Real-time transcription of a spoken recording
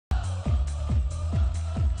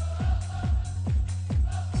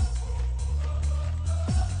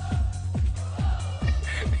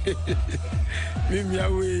Mimia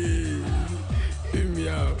we.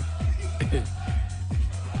 Mimia.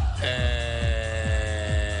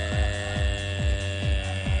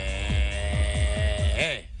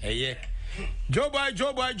 Yeah. Joba.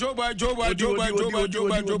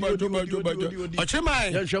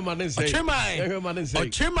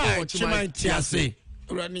 Ochimai tiase.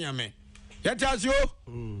 Urani ame. Yatasio.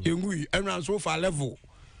 Yengui everyone so far level.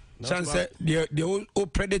 Chance the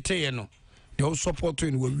old predator you know. The old support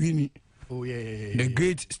in we win. Oh yeah. The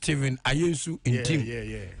great Stephen Ayensu in team.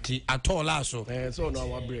 Yeah. Ti atol aso. So no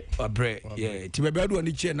wa break. Yeah. Ti Boadu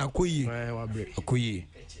ani che na koyi. Wa break. Akoyi.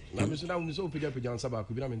 Na me so na me so pija nsaba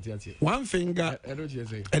ko bi na me ntiate. One finger.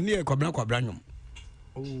 Eni e kwabra nyom.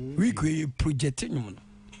 Oh. We create project nyom no.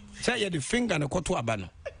 Say the finger na koto aba no.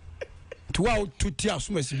 To wa to ti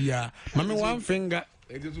asomasi bia. Mame one finger.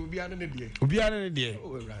 Obiara ne de.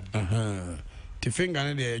 Oh right. The finger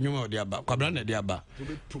ne de nyom de aba. Kwabra na de aba. To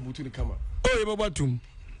be promote the camera. Oh Yeboah tum.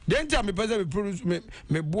 Den time me pese me produce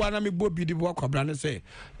me boa na me bo bi di bo kwabra ne say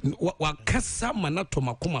wa kasa mana to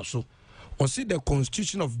makoma so. Or see the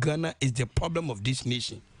constitution of Ghana is the problem of this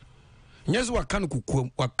nation. Yes, what can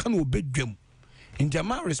obedwem. In the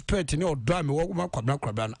amount respect in your drum, me walk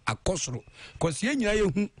kwabra akosoro. Cause ye nyina ye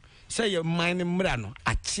hu say ye mine mrano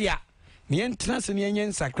achia. Ni entrance ni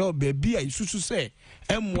enyen sakra baby a isusu say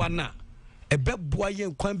emwa na ebeboa ye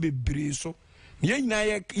kwan bebre so. Ye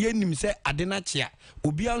nyina ye nim say ade na chia.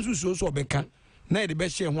 Obi ansusu so obeka. Na the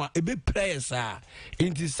best ho ebe prayers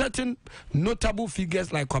into certain notable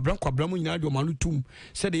figures like kwabra mu nyina de malutum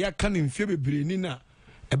said they can in fie bebre ni na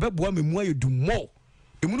ebe boa memu ayedu mo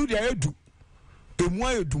emunu de ayedu emu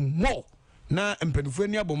ayedu mo na empenifo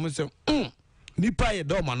ani abom se nipa ye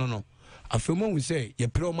do ma no afemo hu say ye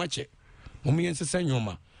pre o mache mo yen sesa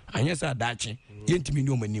nyoma anya sa daache yentimi ni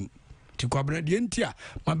o manim ti kwabra de entia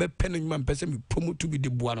ma be pen nyuma mpese me promote bi de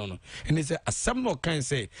boa no and they say asem no can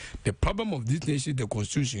say the problem of this nation is the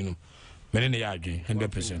constitution no many na ya adwen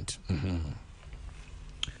 100%.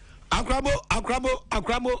 Akramo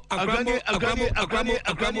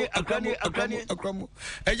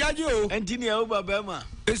ejaji o engineer oba bema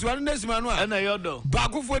eswanu nesima no a na yodo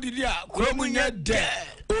bakufo didi a kromu nye de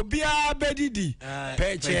obia bedidi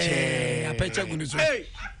peche gunu so hey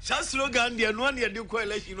sa slogan de no na de ko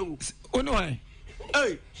election no ono han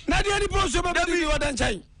hey na de pro so be bedidi wadan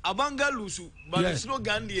chai abanga lusu but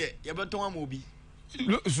slogan de ye beton amobi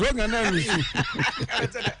slogan na lusu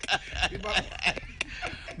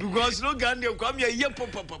because no Gandhi Kwame ye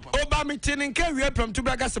papa oba meeting nka wie pram to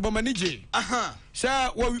braga sebo manije say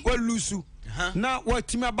we lusu na what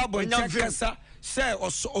team ababo kasa say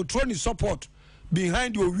otro ni support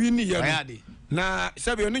behind your win here na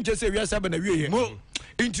say we no nche say we say na wie here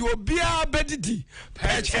into obia bedidi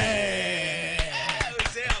peche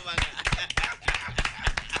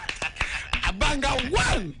Abanga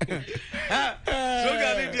one. So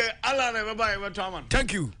Gandhi Allah never buy a Toman.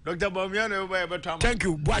 Thank you. Dr. Bomian never buy a Toman. Thank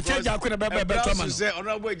you. Boache Jakuna buy a Toman. Say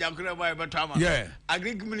honorable Jakuna buy a Toman. Yeah.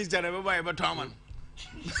 Agric minister never buy a Toman.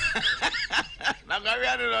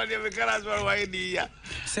 Nagariano de Vicaras for why the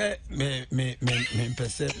say me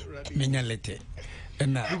percent me lete.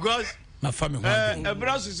 And because my family a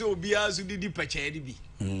brass is obia so did peche bi.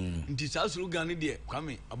 Nti sa slogan de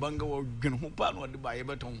Kwame Abanga wo dwen ho pa no de buy a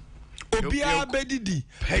beton. Obia bedidi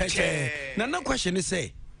peche na question is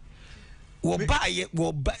say wo buy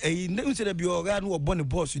wo no say be oga no born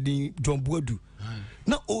boss din John Boadu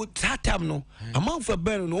na o tatam no amount for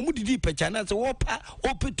ben no mu didi peche na say wo pa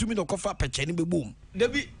o petumi no kofa peche ni bebom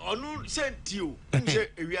Dabi onu sentio nje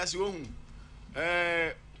ewiase wo hu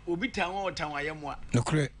obi tan wo tan ayemo no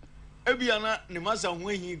kre ebia na ne masa ho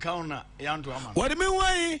hin kan na yanto ama what me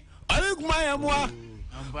why alikuma ayemo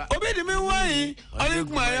obi di mi wai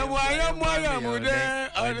alikuma ayemo de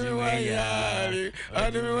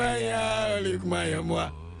alikuma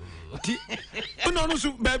ayemo ti ono no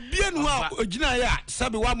so ba bia nu a ogina ya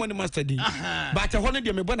sabe wa mo ne master din ba te ho ne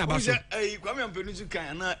de me bona ba so Kwame ampenu su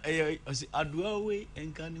kan na adoa we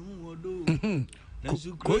enka ne hu odo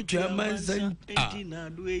ko chama san na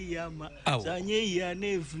adoa yama sanye ya na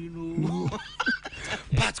efri no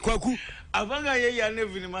but Kwaku abanga ye ya na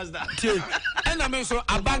efri master ti na me so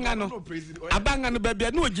abanga no ba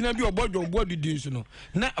bia na ogina bi obodwo Boadu din so no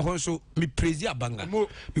na ho so me praise abanga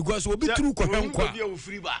because obi tru ko hwenkwa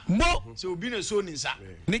mo so obi na so ni nsa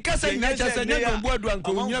ni kasa na cha sa nya Boadu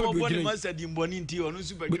anko nya be ogina master din boni nti ono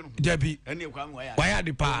su badweno dabi ene Kwame waya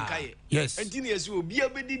de pa yes enti na yeso obi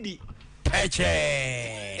abedidi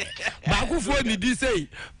peche baakufo ni di say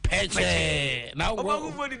peche na wo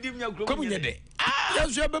baakufo ni di mnya krom kom nye de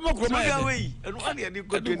yes you be makroma ya wey enu ade ani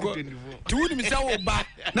ko 2024 ti woni mi say wo ba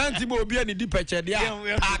na nti bo obi ani di peche de a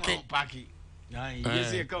parking na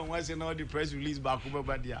yes e kan wan say na the press release baako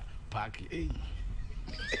ba dia parking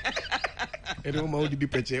eno ma odi di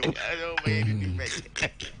peche o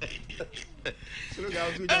so ga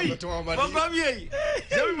ozu ja to ma di Kwame yi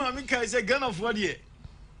zemi ma mi kai say Ghana for there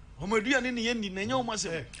Omadu ne ne yendi na nya o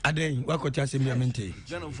masem aden wakoti asem ya mente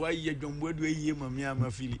Ghana for ayi Boadu ayi ma mi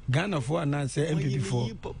amafili Ghana for na say MPP for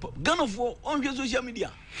Ghana for on hwe social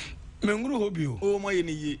media menguru hobi o mo ye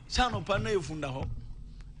ne yi sano pa na efunda ho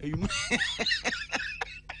ayum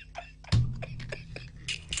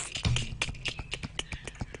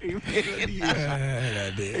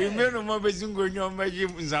Imeno mo bezingo nyoma ji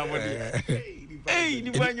nzamo de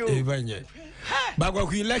ni banyo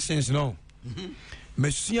Kwaku elections no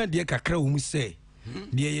mesua de kakra wo mu say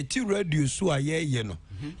de ye ti radio so a ye no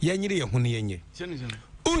ye nyire ye ho ne ye nye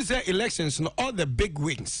say elections no all the big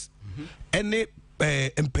wings any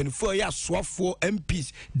mpenfo ya soafo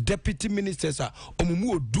MPs deputy ministers a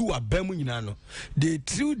omumu odu abamu nyina no they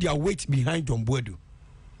threw their weight behind John Boadu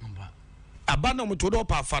abana mo to do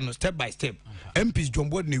pa fa no step by step MPs John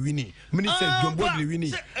Boadu ne wini ministers John Boadu ne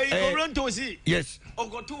wini yes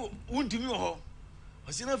ogoto wuntumi ho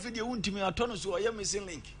osina fidie wuntumi atono so oya missing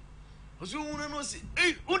link oso wunu no si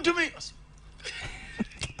wuntumi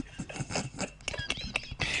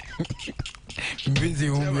Binzi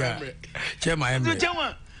umbia chema embe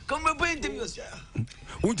chema come be interviews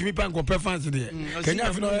wuntumi pan ko fans de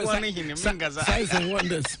Kenya fi no size and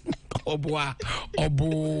wonders oboa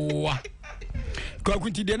Kwaku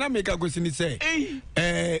nti de na make go sini say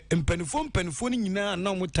mpanifo ni nyina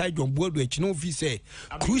na mo tai John Boadu achi no fi say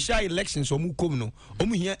crucial elections omu kom no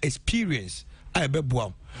omu hia experience a be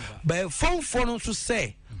boa by phone no so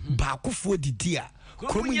say baakufo didi a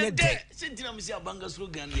krom ye de sentina msi abanga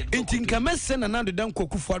slogan ye enti nkamese na nando dan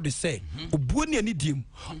kokufo de say obuo ne ani dim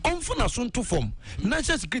onfo na so nto fom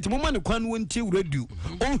national security mo man kwan wontie radio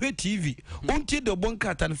onhwe tv ontie de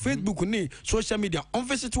bonkata na Facebook ni social media on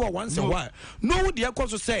visit to once a while no de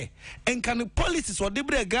akoso say enkan policies or de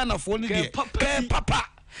bre Ghana fo ni de papa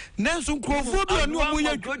nanso nkrofo bi onu omu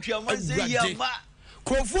ye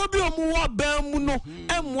Krofo bi omu wa ban mu no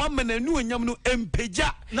emwa mananu onyam no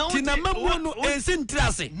empeja ti na mamu no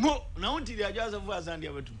ensintrase mo na wonti dia Joseph Asante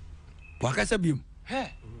abetu wakasa biem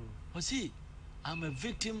see I'm a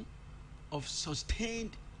victim of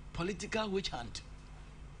sustained political witch hunt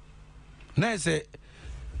na say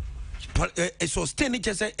sustain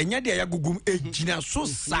it say enya dia ya gugum ejina so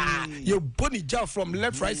sa ye boni ja from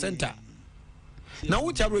left right center. Now,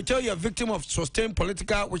 which I will tell you a victim of sustained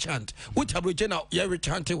political witch hunt. Which I will tell you a witch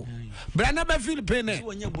hunt. But I never feel pain.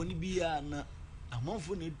 When you're going to be a month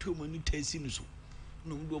for 2 minutes, tasting so.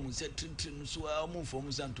 No one said so. I'll move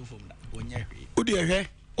from Santo from that. When you're here, Odi Ahenkan,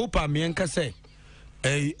 Opa Mienka say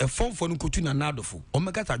a phone for Nkutuna Nadofo.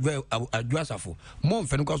 Omega Adwasafo. Mom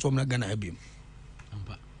Fenukas from Nagana Habim.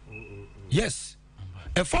 Yes.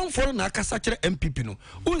 A phone for Nakasacre MPP no.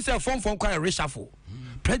 Who is a phone for quite a reshuffle?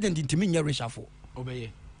 President Intiminya reshuffle.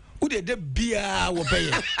 Obey. Who de bia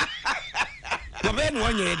obey. Obey no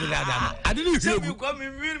one year dada. I didn't hear you come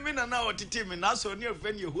in me na what team na so near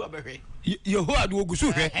friend you who abehwe. You who adu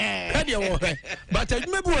ogusu hwe. Ka de wo hwe. But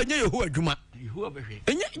maybe when you who adwuma. You who abehwe.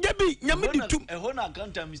 Enya bi nyame di tum. E ho na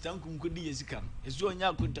accountant Mr. Nkunkudi yesikam. Esu onya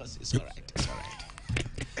accountant. It's all right. It's all right.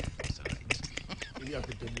 It's all right. Ili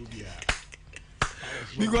akotomu bia.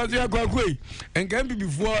 Because you are Kwaku and can be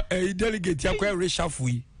before a delegate ya kwa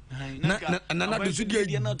reshuffle. Na do so dia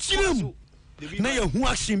jim na ye hu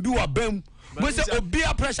action bi wa bam mo say obi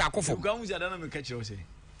a pressure akofo Kwaku say adana me ka kire say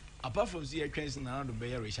apart from see twins na do be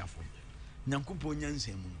reshuffle nyankopon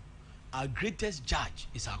nyansem mu our greatest judge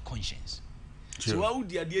is our conscience so wa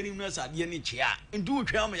udi ade ni mu na ade ni chia ndu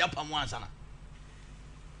utwa am ya pam ansa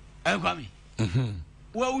na Kwame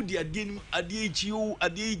wa udi ade ni ade echiu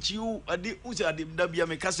ade usi ade da bia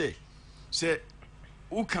me ka say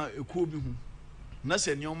uka ekuo bi hu na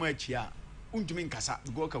se nyoma achia untumi nkasa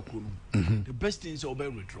go ka kuo no the best thing is obey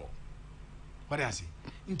withdraw what I say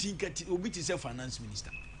ntinkati obi ti say finance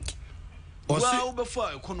minister wa obe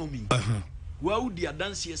for economy wa udi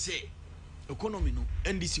adanse say economy no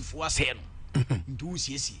NDC fo ase no nti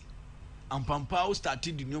usiesie ampampa o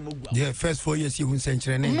started the nyoma gwa yeah first 4 years you hun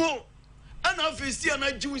century ne mo ana festi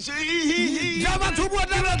ana jiu say driver tubo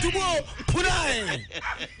pudai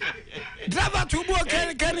driver tubo can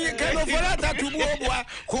operate tubo bwa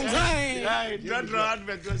konfai driver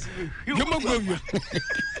advert was you mo go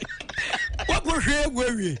What go hwe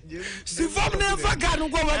gwe si fam na fa ka no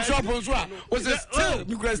go workshop so a was still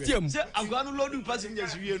me question say agwa no load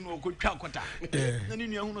passengers wie no ko twa kota na ni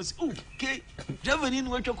nua hu no say oh ke javani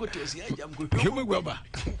no twa kota si ajam ko hwe gwe ba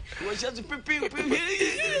wo just pipi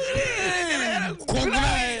kongra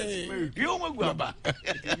yo mo gwe ba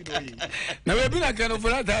na we bi na kan for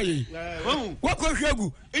that ayi wa ko hwe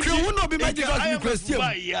gu hwe hu no bi magic us me question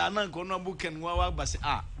ba ya na ko no buken wa ba say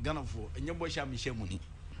Ghana for enye bo sha me shemuni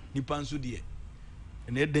nipa nso de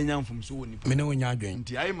na edenya mfom so woni me ne wonya adwen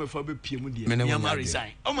nti ayi mefa be pie mu de ya ma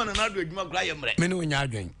resign o ma na na do adwuma kra ye mre me ne wonya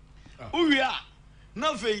adwen uwia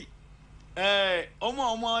na fei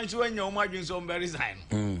omo nso anya omo adwen so mbe resign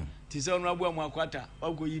ti se onu abu amu akwata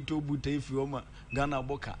wako yito buta ifi oma Ghana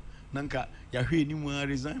boka nanka ya hwe ni mu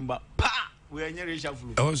resign ba pa we anya resha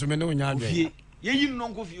fulu o so me ne wonya adwen ye yin no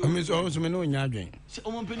nko fi o so me ne wonya adwen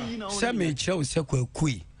o mo peni yin na o se me kire se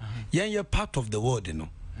Kwaku yen ye part of the world no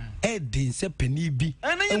edin se peni bi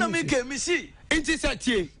ana yin na me ke mi si enti se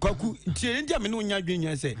tie Kwaku tie ndi me ne wonya adwen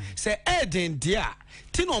nya se edin dia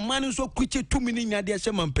ti no man so kuche tumi ni nya de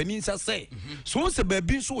se mampani nsa se so se ba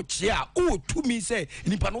bi so chia o tumi se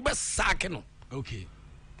nipa no be sack no okay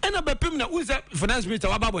ena be pem na unse finance minister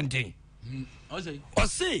wa babonten o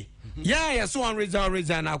say yeah so on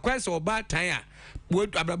resign akwa se oba tan a wo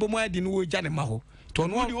abrabo mo adi no wo gya ne ma ho to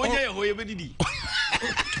no wo gya ye ho ye bedidi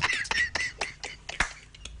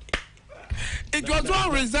it was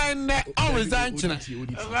on resign china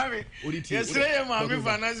Odi yes re ma me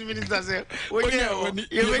finance minister say wo gya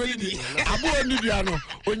ye bedidi abo oni dia no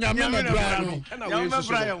onyame na bra no ya me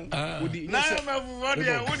bra ya odi na me fu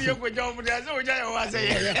dia wo dia ko gya wo dia say wo gya ye wa say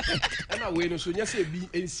ye na we no so nya say bi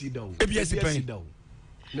NC dawo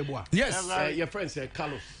Yeboah yes your friend say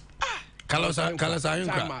Carlos Ahenkan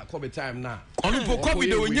time time na onu po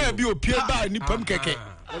covid onya bi opie ba ni pam keke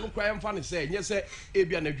onu kwa em fa ne say nya say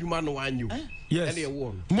ebia na adwuma no anyo yes ene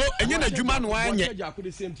wo mo enye na adwuma no anye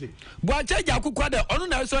the same thing bo acha ja akukwa de onu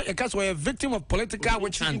na so e ka so a victim of political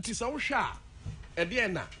witch hunt nti so hwa e de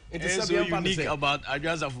na nti so say unique about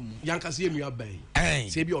adwasafumu yankase emu abai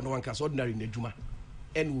say bi ono wanka so ordinary na adwuma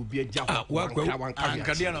ene obi agya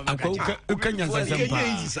ukanya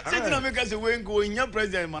nzazempa setina make say we go nya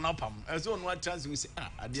president manapam so no chance we say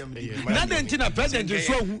ade am dey na den tina president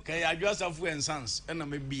so hu kai adwasafu ensans ena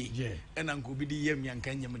me bi ena nko bi di yam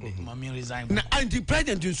yanka nyam de ma me resign na anti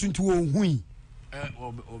president nso nti wo hu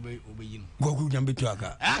obeyin gogu nyambe tu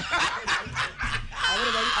aka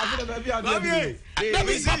na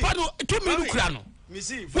bi papa no to me no kura no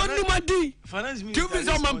misi wonu madi finance minister tu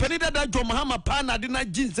visa mampani da jo mahama pa na de na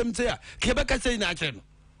ginsem se ya kebeka sei na akere no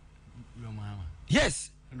jo mahama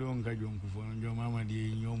yes don ka jo nkufo jo mahama de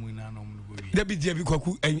nyomu na no mu go wi da bi dia bi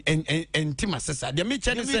Kwaku entima sesa de me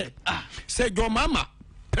chene se jo mahama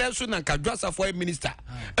preso na kadwasa for minister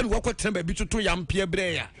and wako tremba bi tutu ya mpie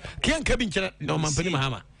bre ya kian ka bi nkyere no mampani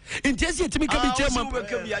mahama ntesi etimi ka bi chairman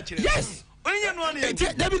yes onye no na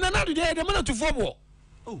da bi na na de mana to fobo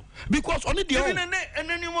because only the even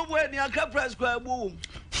any mo boy ni aka price kwa bo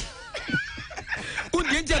o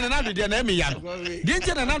de ntia na do de na emi ya no de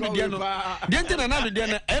ntia na do de no de ntia na do de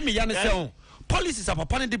na emi ya no se on policies are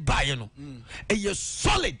papa ne de buy no e ye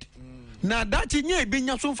solid na that nya e bi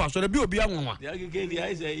nya so mfa so da bi obi anwanwa the agege the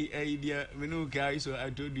I say the menu guy so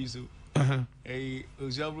I told you so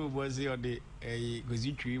ozabro boy say on the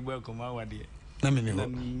gozi twi boy come out there na me ne ho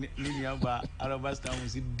ni aba araba star mo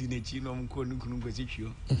si dinechi no mko nkunu gozi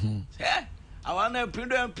twio awana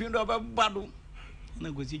pindo ba bado na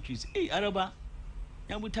gozi twi araba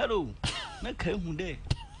nyabutaro na ka hu de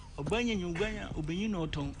obanya nyuganya obenyi no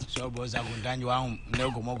ton so boza gundanyo wa na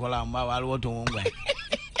gomogola mba wa lo ton ngwa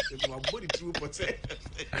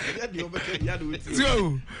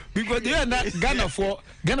so because they are not Ghana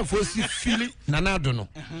for see feeling nanado no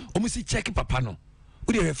omo si check papa no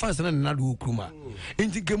we dey fans na nanado okruma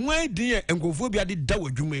enti kemu adin e nkofo bia de da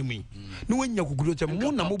wadwuma mu no wanya kuguro che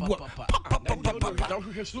mo na mo bua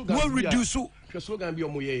we reduce slogan bi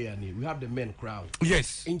omo ye ya ni we have the men crowd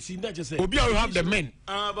yes enti na just say obi we have the men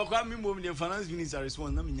bakwa mi mom the finance minister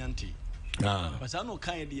response na menyante but I no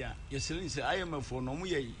kan dia yesere say IMF no mo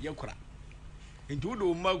ye kura enti wo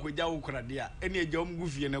do ma ko ja wo kura dia ene eja om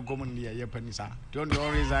gufie na kom dia ye panisa don the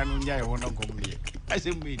reason no nya ye ho na kom dia I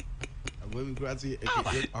say me agwabi kurati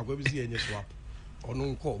agwabi si enye swap ono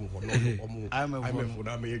nko omo IMF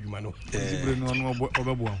na me adwuma no zibre no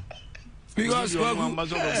obebo because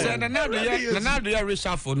say na do ya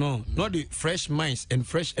reshuffle no not the fresh minds and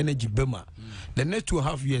fresh energy bema the next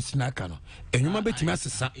 2.5 years na ka no enwuma betimi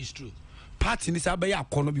asesa is true party ni say be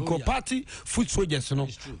akono because party foot soldiers no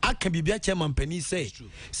aka bibia chairman pani say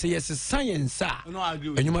yes science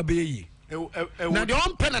enwuma be yi Now the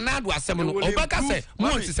on pen and ad was some Obaka say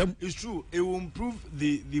it's true. It will improve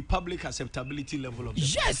the public acceptability level of the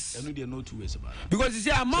yes. I know there are no two ways about that. Because you see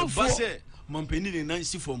a man for Mampeni the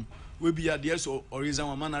Nancy form will be at the or reason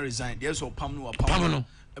one man resign. There's or Pamno.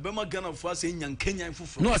 Abema Ghana for saying young Kenya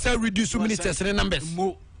for no, I say reduce ministers and numbers.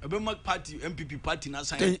 More Abema party MPP party na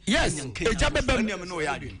sign. Yes, a Jabba no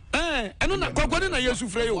yard. I don't know. Yesu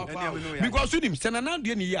Freyo because with him, Senana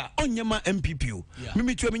Diania, on Yama MPP.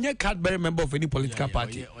 Mimi to a cardbearer member of any political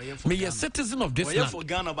party. May a citizen of this land for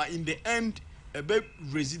Ghana, but in the end.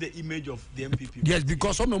 Raise the image of the MPP. Yes,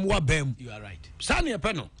 because some of them bem. You are right. Sani a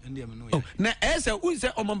panel. Now, as a who say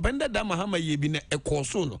Omambenda Damahama Yebine a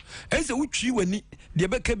corsono. As a which you and the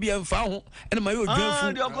Beccabi and Found and my old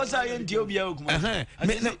girl. Of course, I am Ethiopia.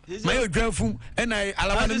 My old girl and I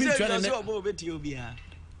allow me to Ethiopia.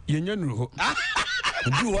 You know, do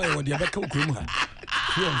I want the Becca Kruma.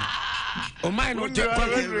 Oh, mine,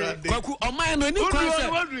 Kwaku, oh, mine, any question.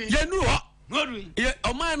 You know. Yeah,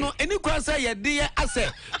 oh man, no, any question ye dear, I say,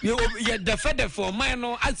 you defended for mine,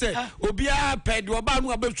 no, I say, Obia paid your ban,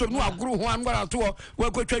 no, grew one, one or two,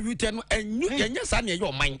 work with you, and you can yes, I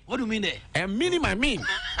your mind. What do you mean? And meaning my mean.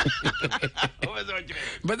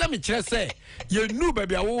 But let me just say, you knew,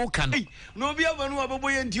 baby, I won't come. No, be able to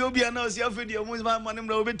boy in Ethiopia, no, see, I'll feed you, my money,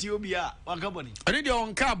 no, Ethiopia, or company. I did your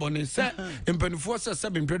own carbon, and said, in Penforce,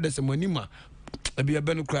 7 brothers and Monima. Be a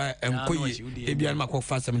benu cry and Koyi, be a Mako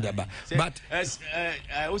Fassam Daba. But as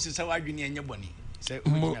I also saw Agni and your bonny. Say,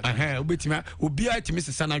 Ubitima, Ubia to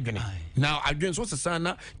Mrs. Sanagani. Now, I drink what's a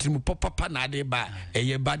sana to Papa Nade ba a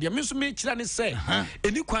year bad. Your Miss Mitchell say,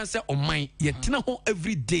 and you can say on mine, yet Tina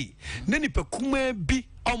every day. Nani Pekume be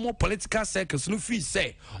almost political circles, no fee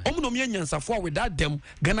say, Omonomians are for without them,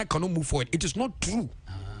 Ghana cannot move forward. It is not true.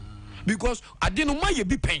 Because I didn't know why you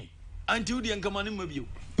be paying until the uncommon mobile.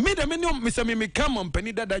 Me the minimum Mr. Me come on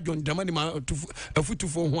penny that John Damani a foot to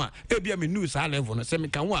 4 1. Ebia me news high level and say me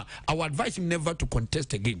can one. I would advise him never to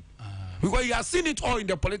contest again. Because he has seen it all in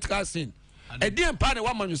the political scene. A dear partner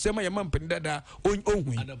one man you say my mum penny that own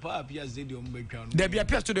and the power appears the background. There be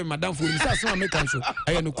appears to the madam for himself make answer.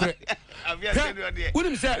 I am no correct.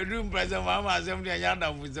 Wouldn't say room present mama assembly and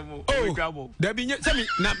yada with them. Oh, there be Sammy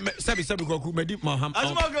Sabi Sabi Medi Maham. I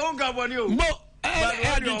smoke a hunk on you.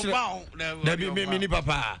 There be mini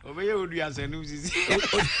papa. Over here, would you answer news?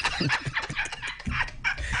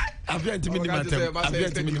 I've been to minimum.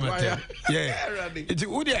 Yeah, it's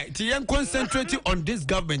Odi. To concentrating on this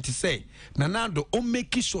government to say, Nanando, o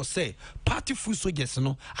make sure say, party full soldiers,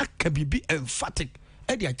 no, I can be emphatic.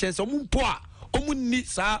 Eddie, a chance, poor, need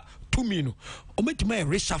sa 2 minutes. O make my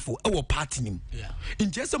reshuffle our party name. Yeah, in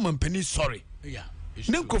just a man penny, sorry. Yeah,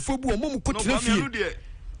 Nenkofobu, Mum could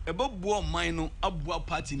about boy mine abwa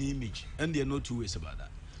party image and there are no two ways about that.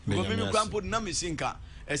 Because me grandpa na me sinka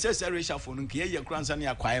SSR reshuffle no ke ye kransa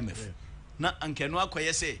na akwaya mef na anke no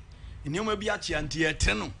akwaya say nyoma bi achi ante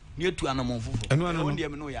etre no na etu anamonfofo eno ndie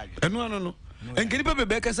me no ya adwe eno no enkeni pe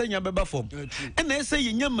be ka say nya beba form e na say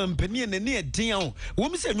ye nya mampani na ne eden a wo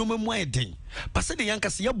mi say nyoma mu eden pa say de yanka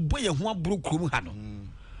say ye boy ye ho abro krom ha no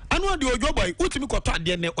anu de ojo boy utimi koto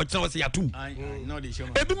ade ne o kina wo say yatum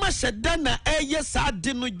ebi ma sheda na eye sa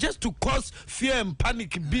de no just to cause fear and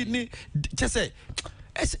panic bi ni say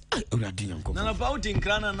ese urade yanko na pa uti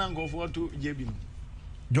nkrana na ngofo to jebi mu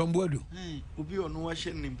John Boadu obi onu wa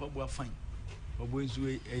hye nimpa bo afan obo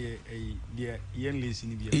nsu de yen lesi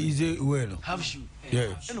ni bia easy well have shoe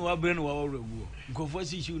yes and wa bre no wa ragu ngofo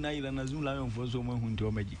si shoe na yira na zum la ngofo so mo hunti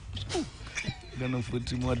o magi Gonna for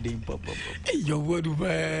 2 more days, papa. Hey, your word of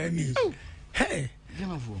any. Hey,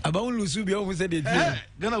 about Lusubi almost said it.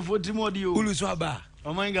 Gonna for 2 more days, Uluswaba.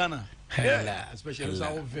 Oh, my Ghana. Especially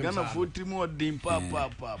Ghana for 3 more days, papa.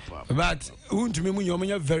 But won't you mean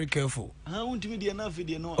you're very careful? I won't be enough with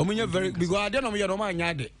you know. Oh, very because I don't know your man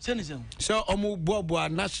yard. So, Omo Bobo,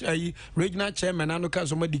 national regional chairman, and no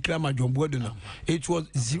somebody declare my John Boadu. It was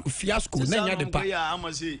fiasco. Then the pa. I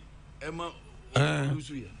must say, Emma.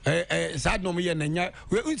 Sad no me nya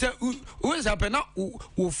we happen now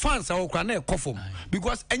we fans our kwana e kofom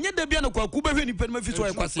because enye da bia no Kwaku be hwe ni pen ma fi so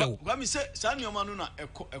e kwase o Kwame say Sanyo manu na e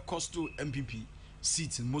cost to MPP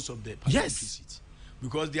seats in most of the parliamentary seats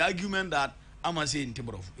because the argument that I'ma say in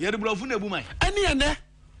Tibrofu ye Tibrofu na bu man ani ene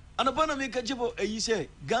anapana me ka chibo eyi say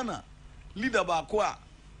Ghana leader ba ko a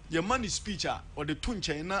ye man speech or the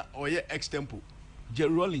tunche na or ye extempo je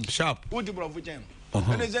rolling sharp wo Tibrofu chen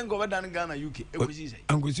and then go down Ghana UK.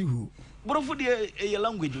 I'm going to who? But for the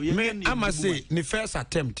language, I must say, the first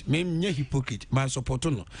attempt, me hypocrite, my support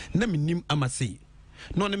no. Name nim I must say.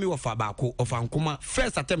 no ne me wofa baako ofa nkoma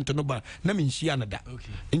first attempt no ba na me nhia na da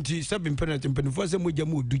nti se bin penalty mpenfo se mogya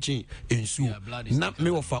mu oduchen ensu na me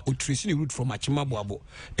wofa otresi ne route from Achima Boabo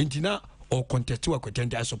nti na or contest to a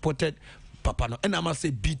contender I supported papa no and I must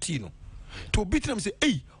say BT no to beat them say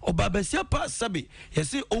hey obabesia pa sabe you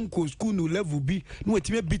say uncle school no level B no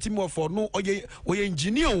etime beat me for no oye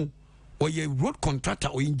engineer or ye road contractor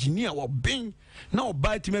or engineer or ben na oba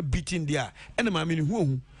etime beating there and ma me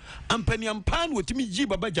hu ampani ampan wotimi ji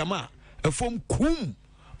baba jama e fom kum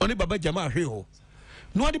oni baba jama hwe ho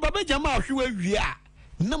no odi baba jama hwe awia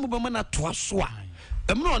na mo bama na to aso a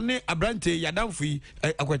emno ne abrante yadamfo yi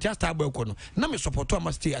Akwatia Starboy ko no na me support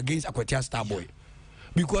am stay against Akwatia Starboy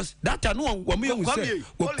because that no one me hu say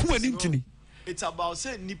we ku ani ntini. It's about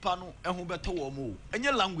say nipa no ehun beto wo mo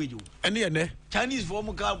enye language o ene ene Chinese for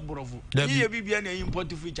mo ka borofo ye bibia na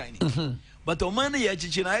import free Chinese but o man ye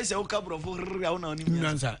chichi na say o ka borofo rra na oni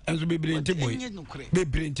nyansa enso bebre nte boy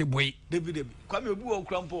bebre nte boy debi Kwame obi wo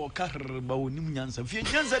krampo o ka rba oni nyansa fie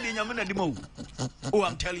nyansa de nyame na de ma oh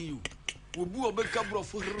I'm telling you obi obeka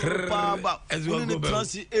borofo rba ba oni ne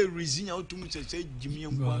transi e rezinya otum say jimi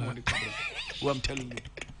enko an de kabro oh I'm telling you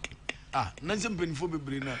nanse mpenifo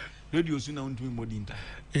bebre na radio su na untumi modinta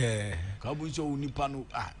ka bu so nipa no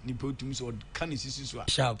nipa utumi so kan sisi so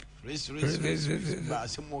sharp ba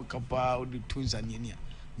se mo kapa o de tunsa niania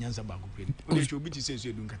nyansa ba ko pedi o de obi ti se so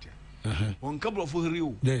edun katia on kabro fo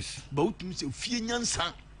heriu yes ba utumi se fie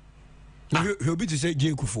nyansa he obi ti se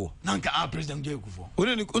je kufo nanka president je kufo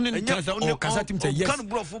oni kansa o kasa tim say yes kan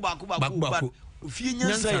bro fo ba ko fie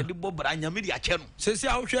nyansa ye de bobra nyame de ache no se se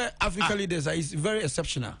ahwe African leaders is very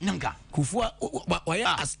exceptional nanka kufo why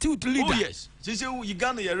astute leader oh yes se se you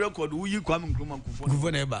Ghana your record wo yi Kwame Nkrumah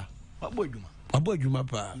kufo na eba abo adwuma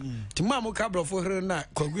pa ti ma mo kabro fo here na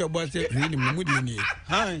Kwaku Yeboah se ni mu de ni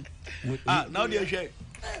now dey hwe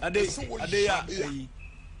ade ya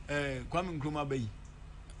Kwame Nkrumah bayi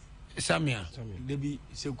Samia debi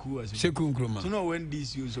Seku Nkrumah so no when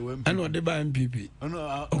this you so when and what they buy MPP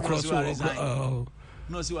across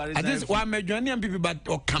no see what I just one major MPP but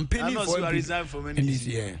or campaigning for resign from in this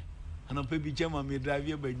year and a baby chairman me drive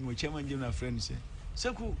here by my chairman give my friend say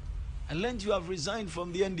Seku I learned you have resigned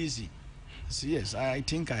from the NDC. I say yes I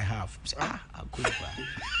think I have. I could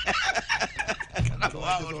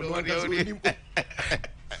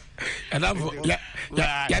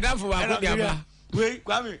wait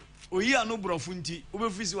Kwame oyi anu brofo nti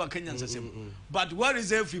obefisi wa Kenya nsesem but what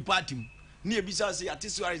is every party ni ebisa say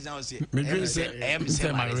atisi wa resign say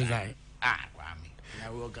say my resign Kwame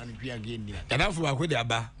na we can be again dia yadafo ba ko de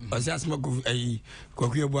aba o say asma ko ayi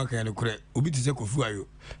Kwaku Yeboah kan ne kure obi ti se kofu ayo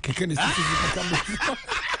keke ne sisi ka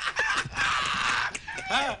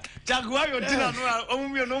Chagwa yo tina no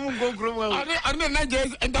omumi no mu gonkro mu ane na je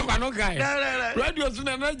enta kwa no kai radio su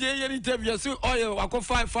na je ye interview so oye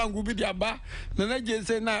akofa fangu bi dia ba na je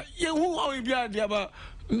say na ye hu o bi dia ba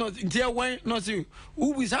no ntia wen no si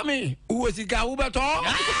u bi sami u osika u beto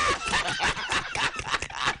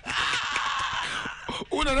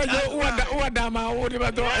una na je u da ma u de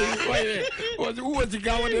beto oye u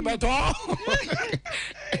osika u de beto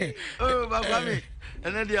oh ba Kwame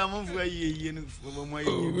and the amount for a year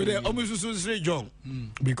almost straight John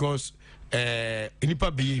because nipa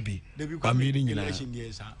baby I'm meeting you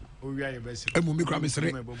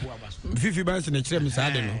Fifi bands in the chem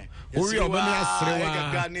side no ori obani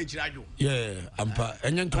asrewa yeah ampa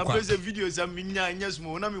enye ntokwa a video some minya nyes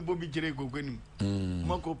mo na me bobi kire kokwanim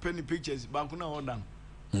mako penny pictures ba kuna order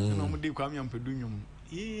no mo de Kwame ampedu nyum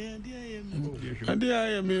and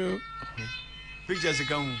I am pictures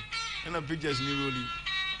come and a pictures ni rolling.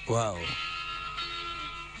 Wow.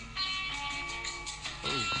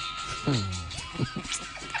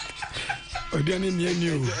 Odi ani ni eni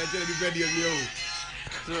o.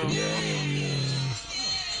 So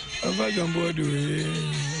ava Boadu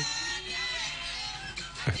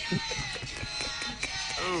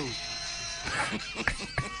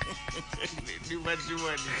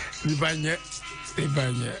Dibanye.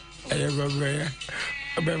 Ayo gogo ya.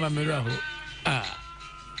 Abe ma mero ho.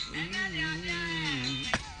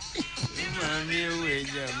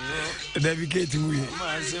 Dedicate we.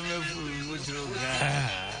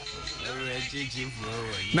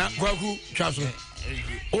 Na Kwaku chaso.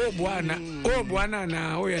 Oh bwana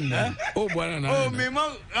na oyenda. Oh bwana na. Oh me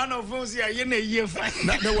ma ana fonsi aye na ye fa.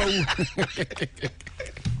 Na wawu.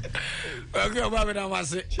 Okay, baba na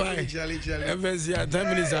wase. Bye. Evesi 10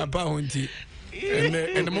 minutes apa honti.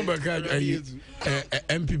 And mo baka ayi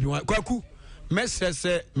MPP Kwaku.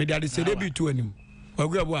 Mesese mediade sede bi tu anim.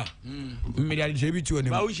 Kwaku Yeboah. Mediade sede bi tu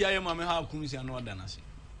anim. Ba wo hia ye ma me ha kunsi anu oda na se.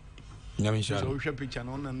 Nyame inshallah. So hwe picture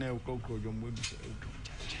no na na okokro jombo bi se.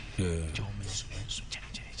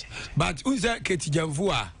 But unza Keti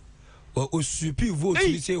Jamvua or Usupi vote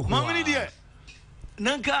say Mamma dear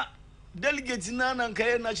Nanka delegates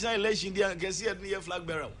Nanka national election dear can see at near flag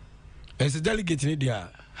barrel. As a delegate in India.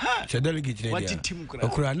 It's a delegate in India.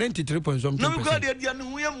 Okura 93 point something. No, God,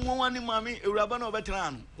 we are one in Mammy, a Rabano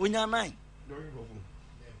veteran. When you're 9.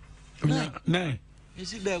 9.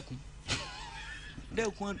 Is it there? There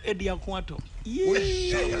one Eddie Aquato.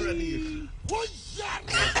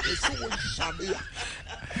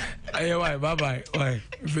 Why, bye. Why?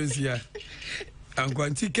 Fancy. I'm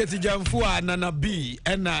going to get Jamfua Nana B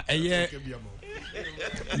and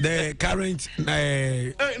the current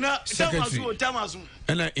secretary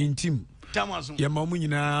and in team. Ya mamu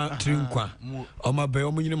nyina trinkwa oma be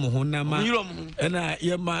omu nyine mo honna ma na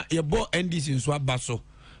ye bo NDC nso abaso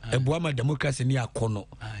eboa ma democracy ni akono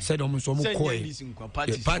said omu so mo koi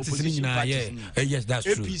parties ni nyina ye yes that's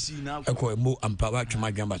true eko mo ampawa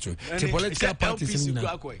twuma dwamba so the political parties ni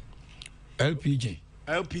na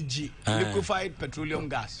LPG liquefied petroleum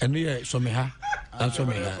gas and yeah so me ha so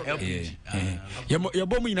me ha ye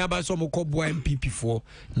bo mu nyina ba so mo kɔboa MPP for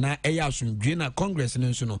na ɛyɛ asomdwe na congress ne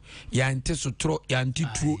nso no ya nte so tro ya nte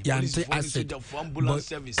tuo ya nte asset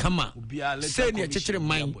kama say ne kyekere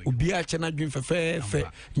man obi a kyɛ na dwen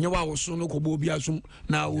fɛfɛɛfɛ nye wa wo so no kɔbɔ obi asum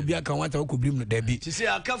na obi aka wata ko brim no da bi ti say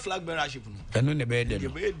aka flag bearership no ɛno ne bɛɛ de no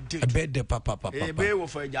bɛɛ de papa bɛɛ wo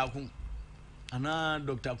fa jakun ana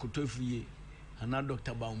Dr. Kotofuye ana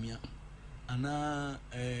Dr. Baumia ana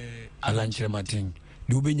Alanchire Martin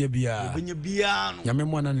do benya bia no nyame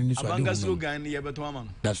mo ana ni so ade abanga slogan ye beto ama no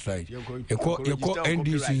that's right eko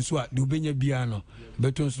NDC nso a do benya bia no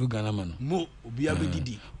beto slogan ama no mo obi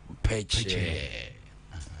abedidi peche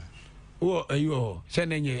o ayo se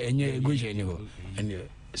na enye egoje ni ho ene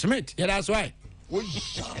Smith yeah that's why wo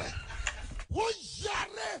yare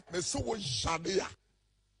me so wo yare